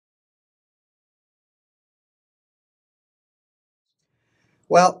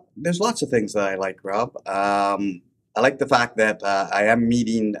Well, there's lots of things that I like, Rob. I like the fact that I am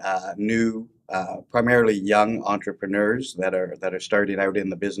meeting new, primarily young entrepreneurs that are starting out in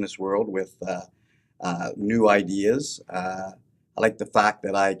the business world with new ideas. I like the fact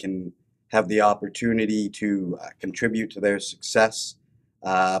that I can have the opportunity to contribute to their success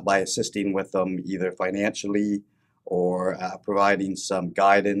by assisting with them either financially or providing some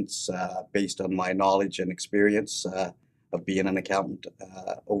guidance based on my knowledge and experience of being an accountant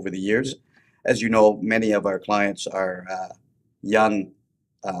over the years. As you know, many of our clients are young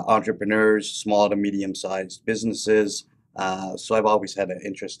entrepreneurs, small to medium-sized businesses. So I've always had an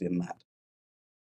interest in that.